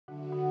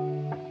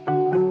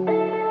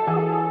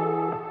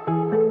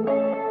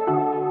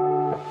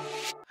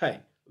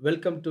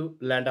Welcome to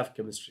Land of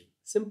Chemistry.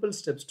 Simple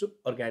steps to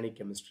organic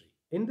chemistry.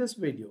 In this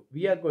video,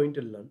 we are going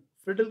to learn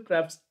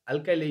Friedel-Crafts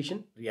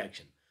Alkylation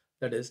reaction.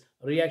 That is,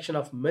 reaction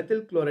of methyl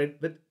chloride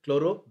with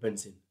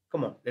chlorobenzene.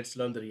 Come on, let's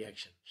learn the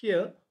reaction.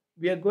 Here,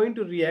 we are going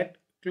to react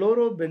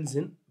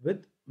chlorobenzene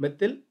with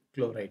methyl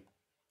chloride.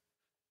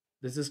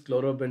 This is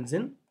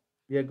chlorobenzene.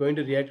 We are going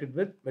to react it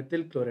with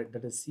methyl chloride,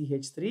 that is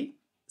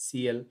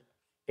CH3Cl,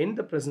 in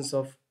the presence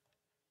of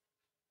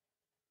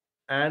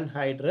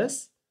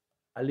anhydrous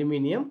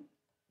aluminium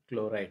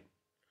chloride.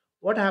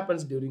 What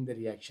happens during the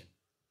reaction?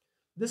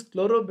 This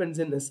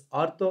chlorobenzene is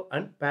ortho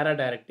and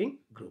para-directing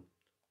group.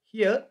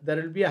 Here there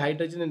will be a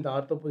hydrogen in the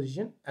ortho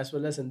position as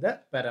well as in the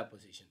para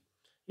position.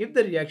 If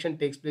the reaction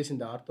takes place in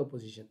the ortho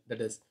position,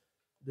 that is,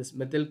 this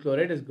methyl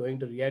chloride is going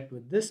to react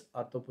with this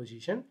ortho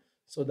position.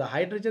 So the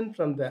hydrogen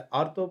from the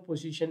ortho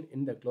position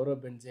in the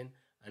chlorobenzene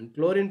and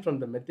chlorine from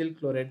the methyl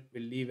chloride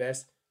will leave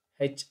as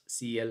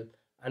HCl,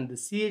 and the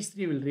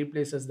CH3 will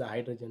replace as the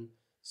hydrogen.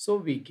 So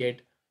we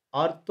get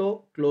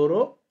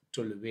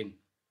orthochlorotoluene,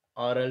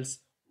 or else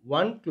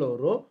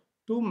 1-chloro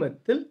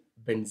 2-methyl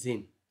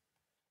benzene.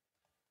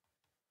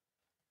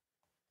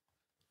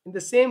 In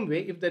the same way,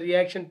 if the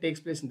reaction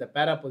takes place in the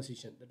para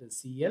position, that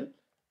is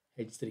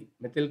ClH3,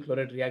 methyl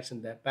chloride reacts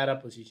in the para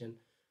position,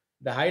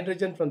 the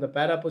hydrogen from the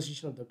para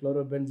position of the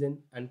chlorobenzene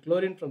and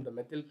chlorine from the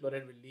methyl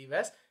chloride will leave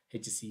as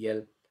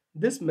HCl.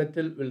 This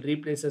methyl will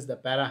replace as the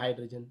para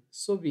hydrogen,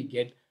 so we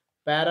get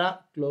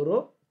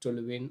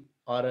para-chlorotoluene,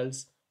 or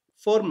else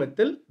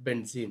 4-methyl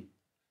benzene.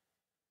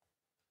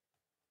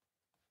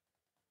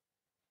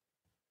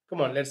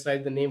 Come on, let's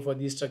write the name for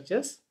these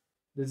structures.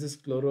 This is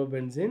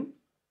chlorobenzene.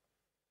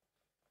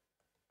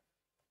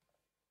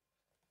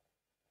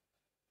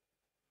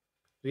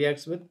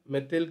 Reacts with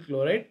methyl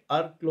chloride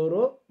or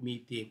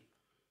chloromethane.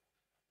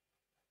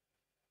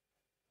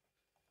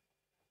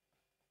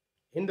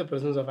 In the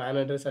presence of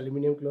anhydrous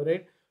aluminium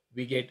chloride,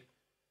 we get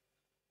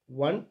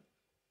 1-chloro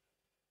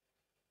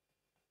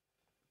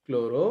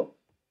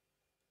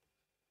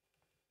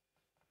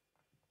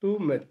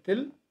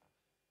 2-methyl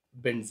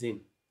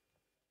benzene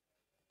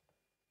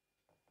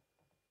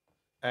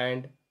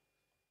and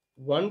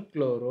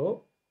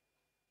 1-chloro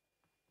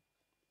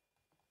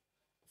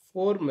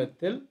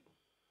 4-methyl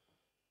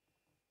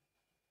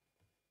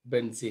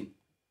benzene.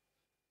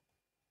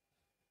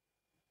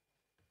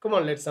 Come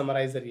on, let's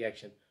summarize the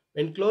reaction.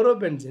 When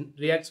chlorobenzene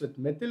reacts with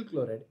methyl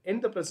chloride in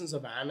the presence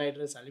of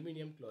anhydrous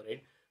aluminium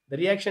chloride, the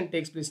reaction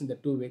takes place in the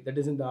two ways, that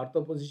is in the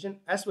ortho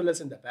position as well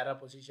as in the para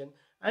position,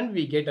 and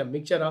we get a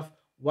mixture of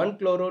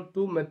 1-chloro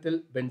 2-methyl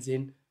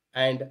benzene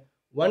and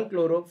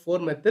 1-chloro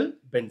 4-methyl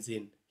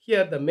benzene.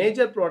 Here the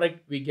major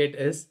product we get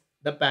is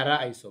the para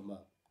isomer,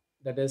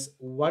 that is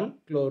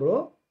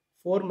 1-chloro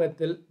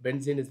 4-methyl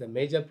benzene is the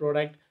major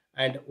product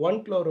and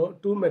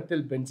 1-chloro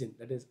 2-methyl benzene,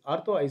 that is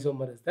ortho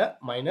isomer, is the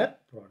minor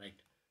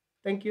product.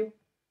 Thank you.